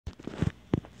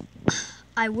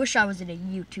I wish I was in a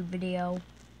YouTube video.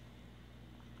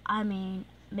 I mean,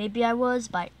 maybe I was,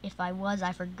 but if I was,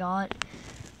 I forgot.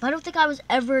 But I don't think I was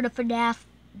ever in a FNAF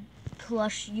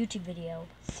plush YouTube video.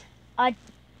 I'd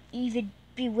even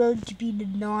be willing to be the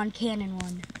non-canon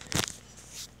one.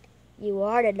 You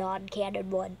are the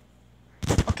non-canon one.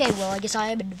 Okay, well, I guess I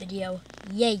am in the video.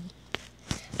 Yay.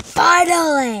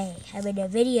 Finally! I'm in a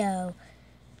video.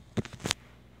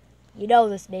 You know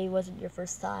this maybe wasn't your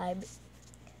first time.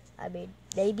 I mean,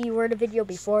 maybe you were in a video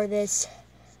before this,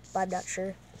 but I'm not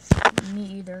sure. Me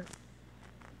either.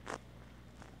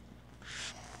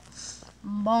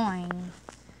 Boing.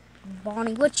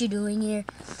 Bonnie, what you doing here?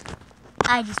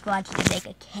 I just want you to make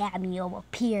a cameo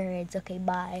appearance. Okay,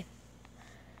 bye.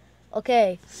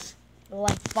 Okay, well,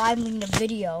 I'm finally in a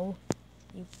video.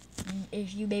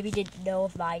 If you maybe didn't know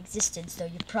of my existence, though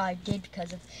you probably did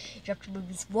because of Dr.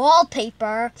 Movie's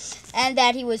wallpaper, and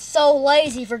that he was so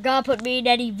lazy he forgot to put me in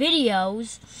any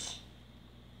videos.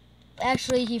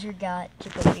 Actually, he forgot to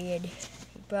put me in.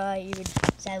 He probably even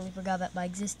sadly forgot about my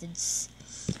existence.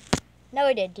 No,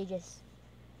 he didn't. He just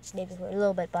maybe for a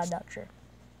little bit, but I'm not sure.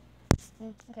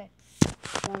 Okay.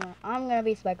 I'm gonna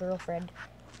be my girlfriend.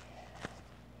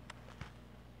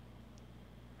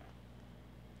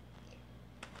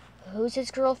 Who's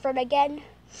his girlfriend again?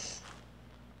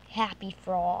 Happy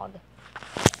Frog.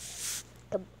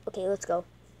 Come, okay, let's go.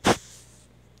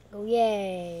 Oh,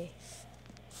 yay.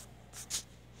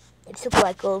 I'm so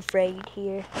like afraid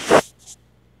here.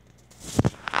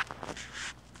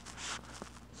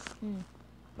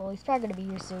 Well, he's probably gonna be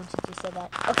here soon since you said that.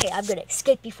 Okay, I'm gonna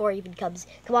escape before he even comes.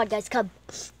 Come on, guys, come.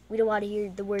 We don't want to hear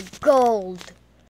the word gold.